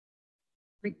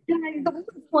Guys, what's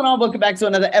going on? Welcome back to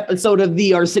another episode of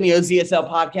the Arsenio ZSL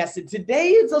podcast. And today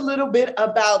is a little bit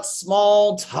about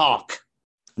small talk.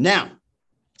 Now,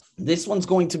 this one's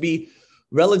going to be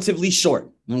relatively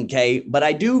short, okay? But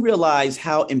I do realize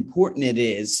how important it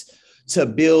is to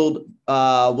build,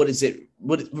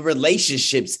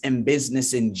 relationships and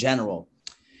business in general.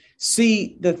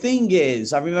 See, the thing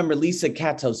is, I remember Lisa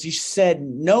Katos, she said,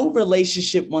 no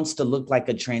relationship wants to look like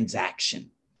a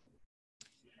transaction.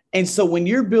 And so when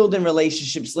you're building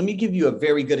relationships, let me give you a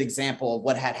very good example of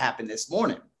what had happened this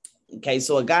morning. Okay,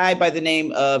 so a guy by the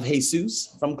name of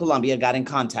Jesus from Colombia got in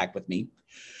contact with me.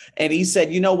 And he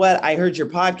said, you know what? I heard your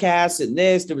podcast and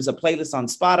there was a playlist on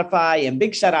Spotify, and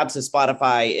big shout out to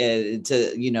Spotify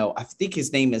I think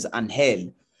his name is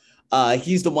Angel.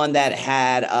 He's the one that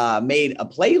had made a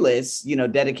playlist,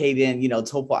 dedicated,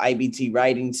 TOEFL, IBT,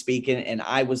 writing, speaking, and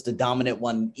I was the dominant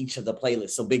one in each of the playlists.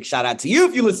 So big shout out to you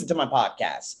if you listen to my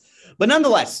podcast. But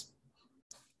nonetheless,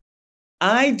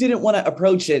 I didn't want to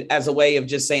approach it as a way of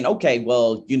just saying, okay,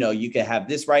 well, you could have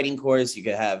this writing course, you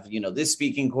could have, this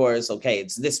speaking course. Okay,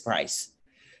 it's this price.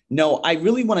 No, I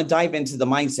really want to dive into the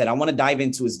mindset. I want to dive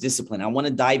into his discipline. I want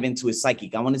to dive into his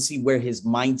psychic. I want to see where his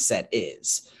mindset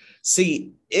is.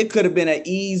 See, it could have been an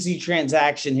easy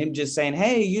transaction, him just saying,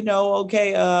 hey,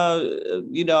 okay,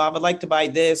 I would like to buy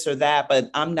this or that, but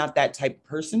I'm not that type of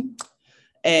person.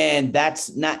 And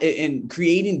that's not, in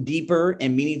creating deeper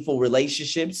and meaningful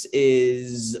relationships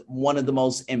is one of the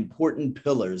most important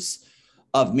pillars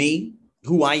of me,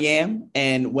 who I am.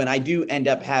 And when I do end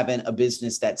up having a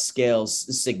business that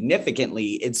scales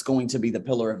significantly, it's going to be the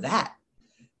pillar of that.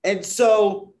 And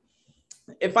so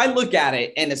if I look at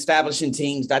it and establishing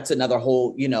teams, that's another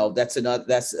whole, that's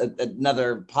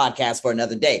another podcast for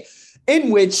another day,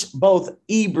 in which both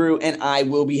Ebru and I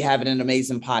will be having an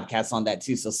amazing podcast on that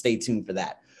too. So stay tuned for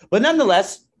that. But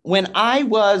nonetheless, when I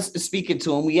was speaking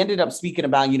to him, we ended up speaking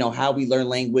about, how we learn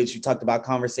language. We talked about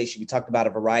conversation. We talked about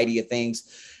a variety of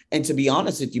things. And to be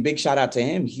honest with you, big shout out to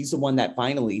him. He's the one that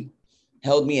finally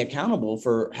held me accountable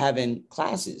for having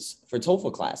classes, for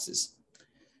TOEFL classes.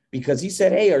 Because he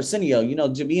said, hey, Arsenio,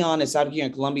 to be honest, out here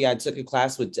in Colombia, I took a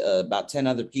class with about 10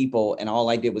 other people, and all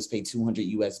I did was pay 200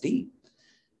 USD.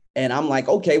 And I'm like,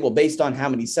 okay, well, based on how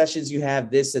many sessions you have,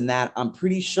 this and that, I'm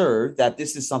pretty sure that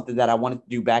this is something that I wanted to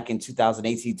do back in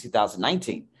 2018,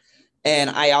 2019. And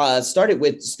I started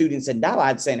with students in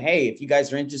Dallas saying, hey, if you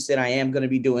guys are interested, I am going to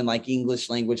be doing like English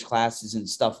language classes and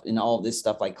stuff and all this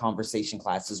stuff like conversation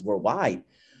classes worldwide.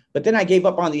 But then I gave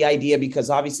up on the idea because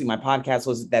obviously my podcast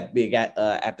wasn't that big at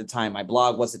the time. My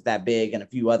blog wasn't that big and a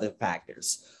few other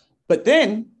factors. But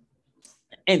then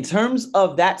in terms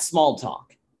of that small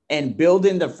talk and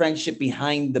building the friendship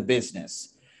behind the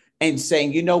business and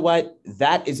saying, you know what,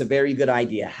 that is a very good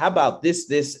idea. How about this,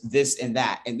 and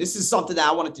that? And this is something that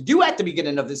I wanted to do at the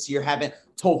beginning of this year, having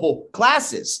TOEFL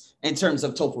classes in terms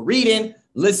of TOEFL reading,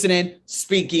 listening,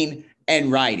 speaking, and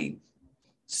writing.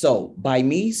 So by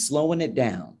me slowing it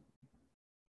down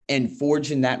and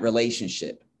forging that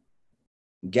relationship,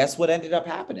 guess what ended up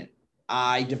happening?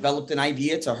 I developed an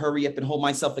idea to hurry up and hold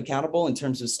myself accountable in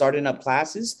terms of starting up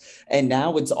classes. And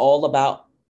now it's all about,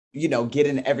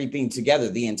 getting everything together,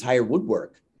 the entire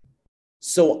woodwork.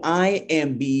 So I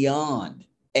am beyond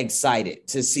excited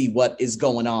to see what is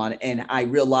going on. And I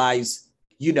realize,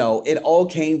 it all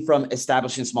came from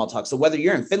establishing small talk. So whether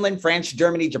you're in Finland, France,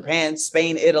 Germany, Japan,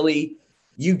 Spain, Italy,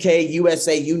 UK,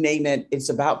 USA, you name it, it's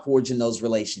about forging those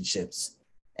relationships.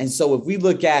 And so if we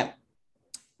look at,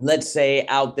 let's say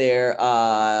out there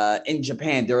in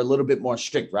Japan, they're a little bit more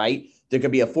strict, right? There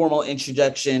could be a formal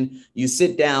introduction. You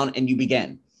sit down and you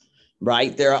begin,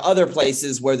 right? There are other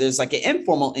places where there's like an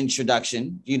informal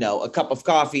introduction, a cup of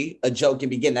coffee, a joke, and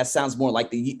begin. That sounds more like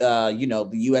the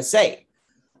USA.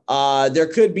 There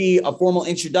could be a formal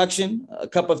introduction, a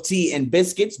cup of tea and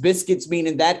biscuits. Biscuits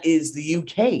meaning that is the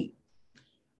UK.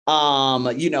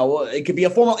 It could be a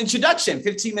formal introduction,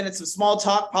 15 minutes of small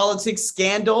talk, politics,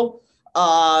 scandal.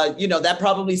 That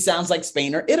probably sounds like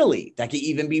Spain or Italy. That could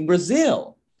even be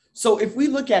Brazil. So if we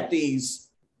look at these,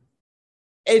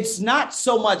 it's not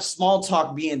so much small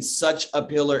talk being such a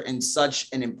pillar and such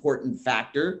an important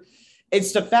factor.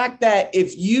 It's the fact that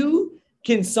if you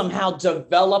can somehow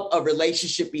develop a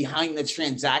relationship behind the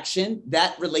transaction,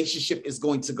 that relationship is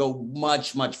going to go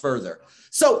much, much further.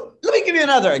 So let me give you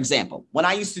another example. When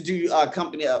I used to do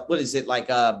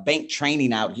bank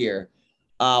training out here,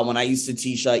 when I used to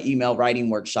teach email writing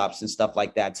workshops and stuff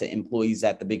like that to employees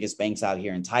at the biggest banks out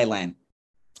here in Thailand,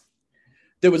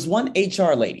 there was one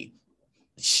HR lady.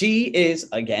 She is,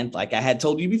 again, like I had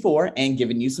told you before and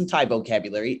given you some Thai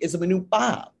vocabulary, is a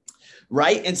manupa,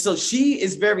 right? And so she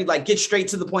is very like, get straight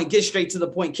to the point,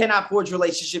 cannot forge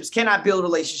relationships, cannot build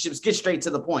relationships, get straight to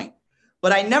the point.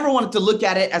 But I never wanted to look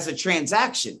at it as a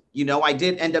transaction. You know, I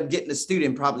did end up getting a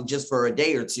student probably just for a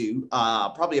day or two,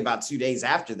 probably about 2 days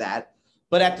after that.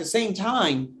 But at the same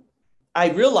time, I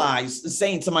realized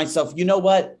saying to myself, you know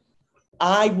what?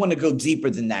 I want to go deeper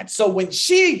than that. So when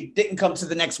she didn't come to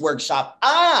the next workshop,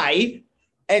 I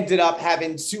ended up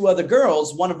having 2 other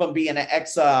girls, one of them being an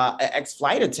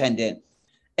ex-flight attendant.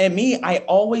 And me, I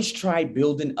always try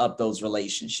building up those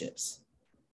relationships.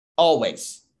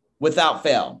 Always, without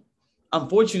fail.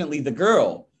 Unfortunately, the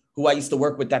girl who I used to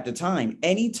work with at the time,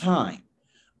 anytime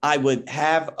I would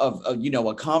have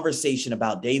a conversation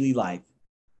about daily life,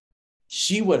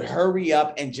 she would hurry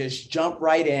up and just jump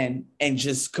right in and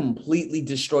just completely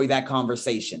destroy that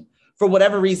conversation for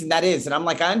whatever reason that is. And I'm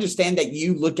like, I understand that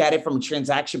you look at it from a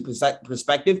transaction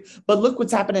perspective, but look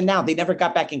what's happening now. They never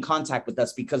got back in contact with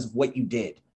us because of what you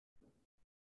did.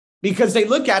 Because they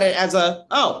look at it as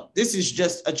this is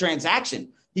just a transaction.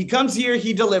 He comes here,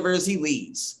 he delivers, he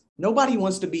leaves. Nobody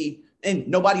wants to be, and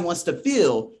nobody wants to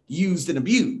feel used and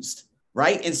abused.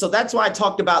 Right. And so that's why I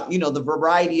talked about, the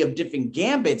variety of different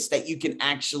gambits that you can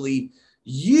actually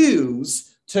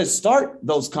use to start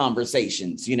those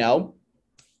conversations,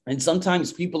 and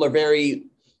sometimes people are very,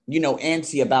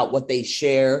 antsy about what they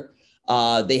share.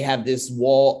 They have this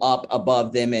wall up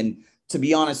above them. And to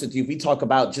be honest with you, if we talk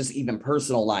about just even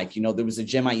personal life, there was a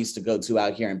gym I used to go to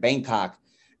out here in Bangkok.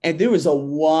 And there was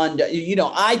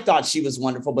I thought she was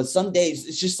wonderful, but some days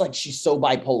it's just like she's so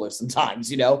bipolar sometimes,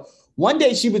 One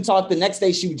day she would talk, the next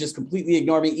day she would just completely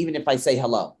ignore me, even if I say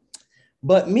hello.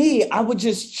 But me, I would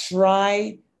just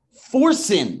try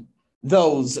forcing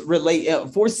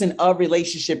a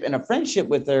relationship and a friendship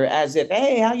with her as if,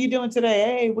 hey, how you doing today?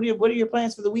 Hey, what are your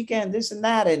plans for the weekend? This and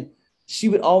that. And she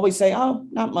would always say, oh,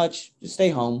 not much, just stay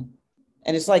home.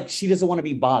 And it's like, she doesn't want to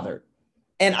be bothered.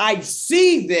 And I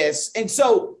see this. And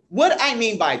so what I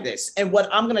mean by this and what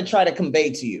I'm going to try to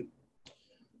convey to you,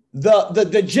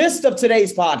 the gist of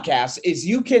today's podcast is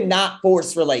you cannot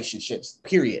force relationships,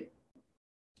 period.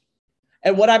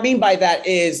 And what I mean by that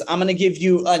is I'm going to give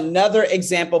you another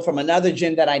example from another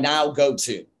gym that I now go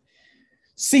to.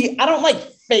 See, I don't like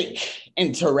fake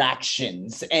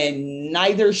interactions, and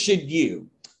neither should you.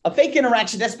 A fake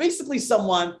interaction, that's basically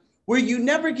someone where you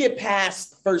never get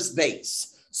past first base,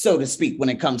 so to speak, when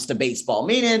it comes to baseball,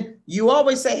 meaning you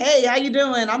always say, hey, how you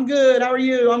doing? I'm good. How are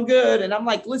you? I'm good. And I'm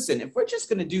like, listen, if we're just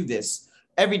going to do this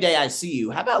every day I see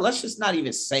you, how about let's just not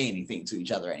even say anything to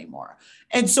each other anymore?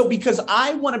 And so because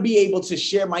I want to be able to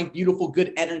share my beautiful,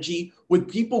 good energy with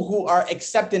people who are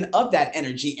accepting of that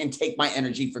energy and take my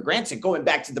energy for granted, going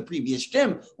back to the previous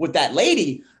gym with that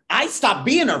lady, I stopped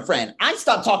being her friend. I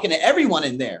stopped talking to everyone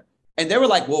in there. And they were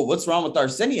like, well, what's wrong with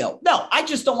Arsenio? No, I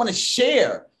just don't want to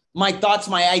share my thoughts,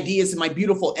 my ideas, and my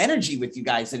beautiful energy with you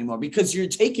guys anymore because you're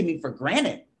taking me for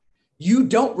granted. You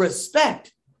don't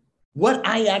respect what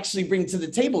I actually bring to the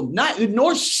table,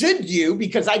 nor should you,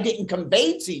 because I didn't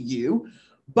convey to you.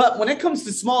 But when it comes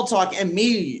to small talk and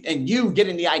me and you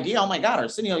getting the idea, oh my God,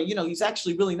 Arsenio, he's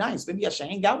actually really nice. Maybe I should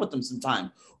hang out with him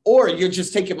sometime. Or you're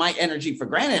just taking my energy for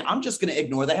granted. I'm just going to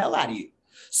ignore the hell out of you.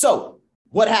 So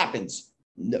what happens?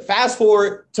 Fast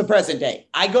forward to present day.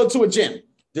 I go to a gym.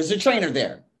 There's a trainer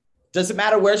there. Doesn't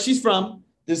matter where she's from.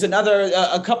 There's as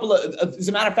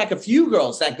a matter of fact, a few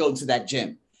girls that go to that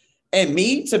gym. And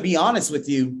me, to be honest with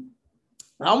you,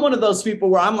 I'm one of those people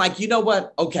where I'm like, you know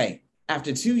what? Okay,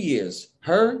 after 2 years,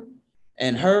 her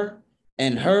and her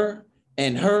and her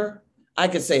and her, I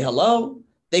could say hello.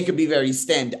 They could be very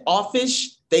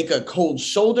standoffish. They could cold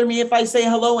shoulder me if I say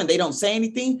hello and they don't say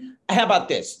anything. How about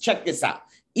this? Check this out.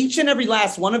 Each and every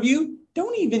last one of you,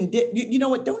 don't even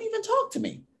talk to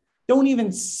me. Don't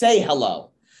even say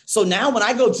hello. So now when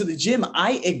I go to the gym,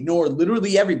 I ignore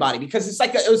literally everybody because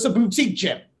it's a boutique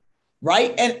gym,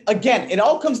 right? And again, it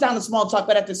all comes down to small talk.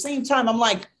 But at the same time, I'm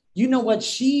like, you know what?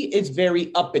 She is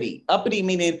very uppity. Uppity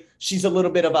meaning she's a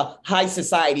little bit of a high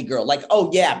society girl. Like, oh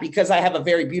yeah, because I have a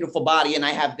very beautiful body and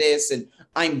I have this and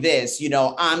I'm this,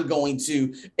 I'm going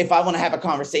to, if I want to have a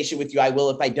conversation with you, I will.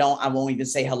 If I don't, I won't even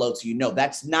say hello to you. No,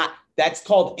 that's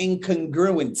called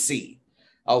incongruency.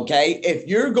 Okay. If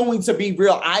you're going to be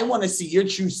real, I want to see your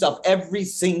true self every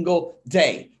single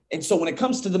day. And so when it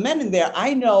comes to the men in there,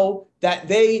 I know that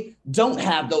they don't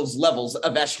have those levels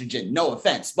of estrogen, no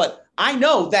offense, but I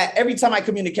know that every time I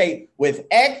communicate with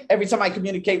Ek, every time I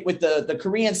communicate with the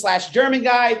Korean/German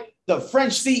guy, the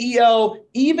French CEO,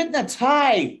 even the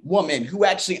Thai woman who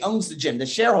actually owns the gym, the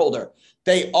shareholder,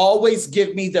 they always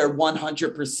give me their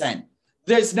 100%.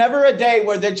 There's never a day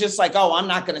where they're just like, oh, I'm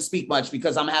not going to speak much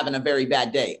because I'm having a very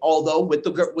bad day. Although with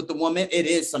the woman, it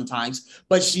is sometimes,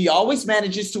 but she always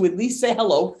manages to at least say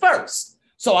hello first.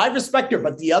 So I respect her.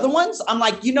 But the other ones, I'm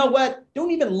like, you know what?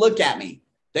 Don't even look at me.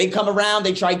 They come around,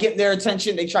 they try getting their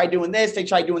attention. They try doing this, they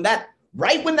try doing that.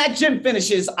 Right when that gym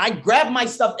finishes, I grab my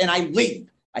stuff and I leave.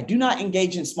 I do not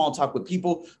engage in small talk with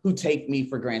people who take me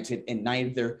for granted, and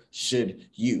neither should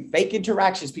you. Fake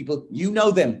interactions, people, you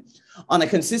know them. On a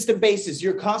consistent basis,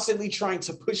 you're constantly trying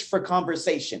to push for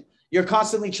conversation. You're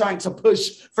constantly trying to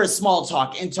push for small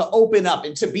talk and to open up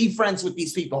and to be friends with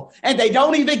these people. And they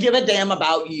don't even give a damn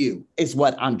about you, is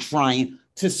what I'm trying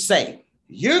to say.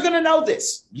 You're going to know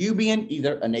this. You being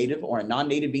either a native or a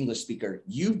non-native English speaker,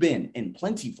 you've been in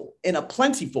a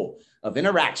plentiful of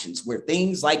interactions where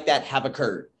things like that have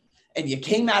occurred. And you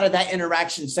came out of that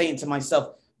interaction saying to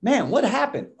myself, man, what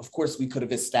happened? Of course, we could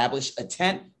have established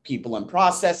intent, people and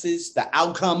processes, the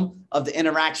outcome of the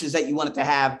interactions that you wanted to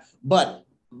have, but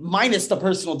minus the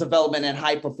personal development and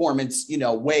high performance,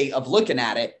 way of looking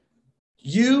at it,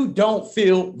 you don't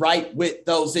feel right with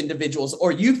those individuals,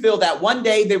 or you feel that one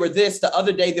day they were this, the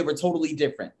other day they were totally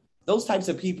different. Those types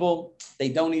of people, they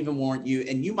don't even warrant you.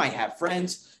 And you might have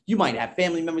friends, you might have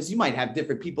family members, you might have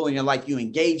different people in your life you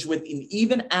engage with, and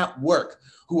even at work,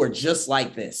 who are just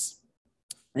like this.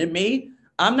 And me,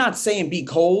 I'm not saying be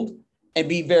cold and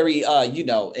be very,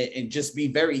 and just be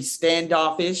very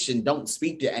standoffish and don't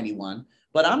speak to anyone.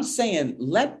 But I'm saying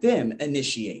let them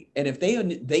initiate. And if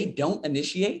they don't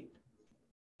initiate,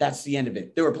 that's the end of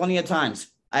it. There were plenty of times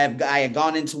I had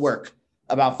gone into work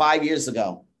about 5 years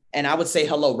ago, and I would say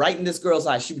hello right in this girl's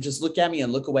eyes. She would just look at me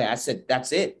and look away. I said,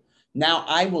 that's it. Now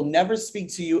I will never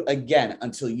speak to you again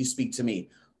until you speak to me.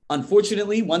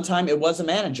 Unfortunately, one time it was a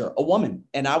manager, a woman,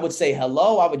 and I would say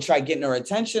hello. I would try getting her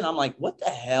attention. I'm like, what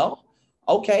the hell?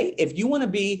 Okay, if you want to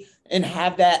be and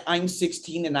have that I'm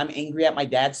 16 and I'm angry at my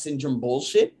dad syndrome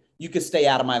bullshit, you could stay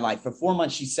out of my life. For 4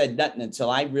 months, she said nothing until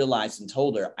I realized and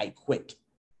told her I quit.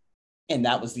 And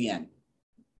that was the end.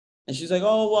 And she's like,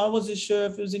 oh, well, I wasn't sure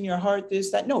if it was in your heart,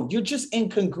 this, that. No, you're just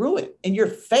incongruent and you're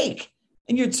fake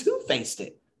and you're two-faced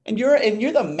it. And you're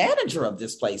the manager of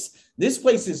this place. This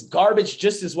place is garbage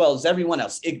just as well as everyone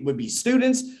else. It would be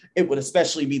students. It would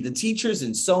especially be the teachers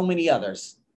and so many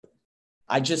others.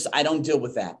 I don't deal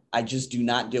with that. I just do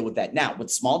not deal with that. Now,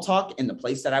 with small talk in the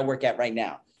place that I work at right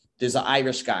now, there's an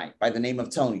Irish guy by the name of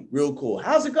Tony. Real cool.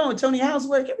 How's it going, Tony? How's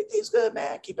work? Everything's good,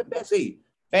 man. Keep it busy.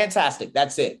 Fantastic.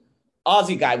 That's it.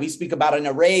 Aussie guy. We speak about an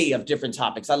array of different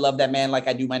topics. I love that man like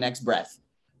I do my next breath.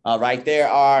 Right. There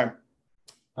are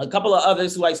a couple of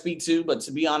others who I speak to, but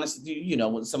to be honest with you,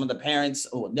 with some of the parents,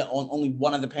 only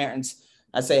one of the parents,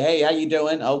 I say, hey, how you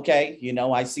doing? Okay.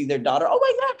 I see their daughter. Oh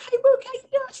my God. Hey, Brooke, how you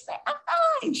doing? She's like,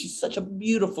 hi. She's such a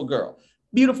beautiful girl,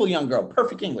 beautiful young girl,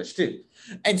 perfect English too.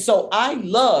 And so I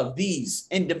love these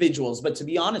individuals, but to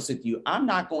be honest with you, I'm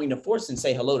not going to force and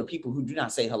say hello to people who do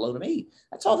not say hello to me.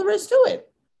 That's all there is to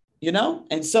it,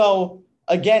 And so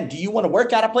again, do you want to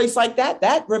work at a place like that?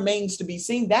 That remains to be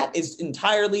seen. That is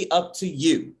entirely up to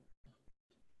you.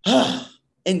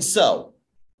 And so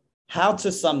how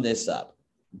to sum this up?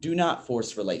 Do not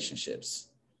force relationships.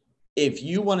 If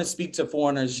you want to speak to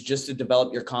foreigners just to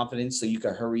develop your confidence so you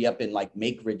can hurry up and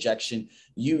make rejection,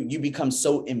 you become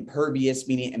so impervious,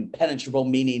 meaning impenetrable,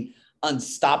 meaning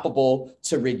unstoppable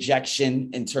to rejection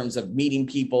in terms of meeting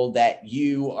people that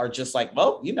you are just like,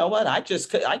 well, you know what?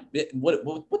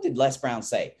 What did Les Brown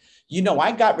say?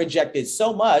 I got rejected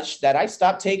so much that I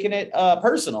stopped taking it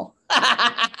personal.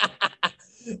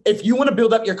 If you want to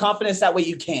build up your confidence that way,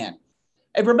 you can.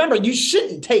 And remember, you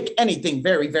shouldn't take anything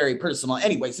very, very personal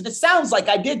anyways. And it sounds like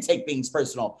I did take things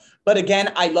personal. But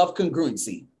again, I love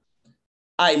congruency.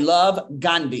 I love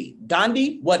Gandhi.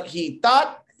 Gandhi, what he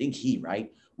thought, I think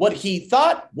right? What he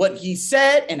thought, what he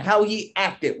said, and how he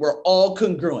acted were all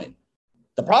congruent.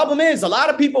 The problem is a lot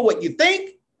of people, what you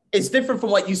think is different from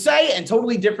what you say and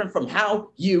totally different from how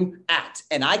you act.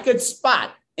 And I could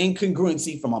spot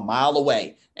incongruency from a mile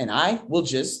away, and I will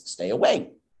just stay away.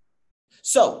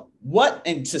 So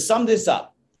and to sum this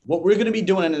up, what we're going to be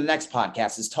doing in the next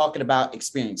podcast is talking about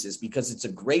experiences, because it's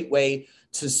a great way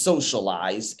to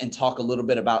socialize and talk a little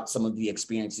bit about some of the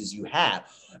experiences you have,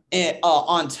 and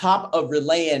on top of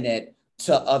relaying it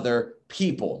to other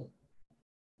people.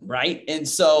 Right. And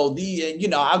so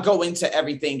I'll go into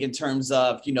everything in terms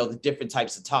of, the different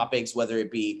types of topics, whether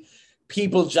it be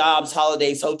people, jobs,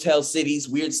 holidays, hotels, cities,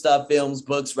 weird stuff, films,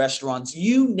 books, restaurants,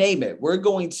 you name it. We're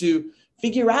going to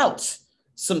figure out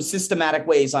some systematic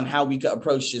ways on how we could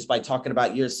approach this by talking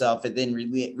about yourself and then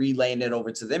relaying it over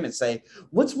to them and say,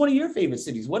 what's one of your favorite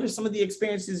cities? What are some of the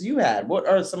experiences you had? What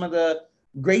are some of the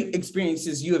great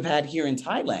experiences you have had here in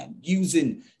Thailand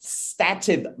using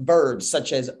stative verbs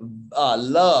such as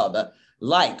love,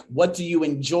 like, what do you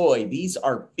enjoy? These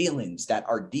are feelings that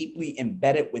are deeply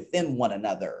embedded within one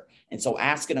another. And so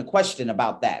asking a question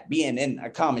about that, being in a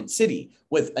common city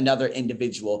with another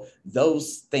individual,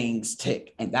 those things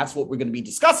tick. And that's what we're going to be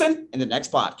discussing in the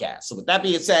next podcast. So with that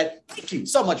being said, thank you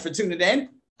so much for tuning in.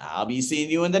 I'll be seeing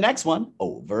you in the next one.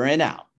 Over and out.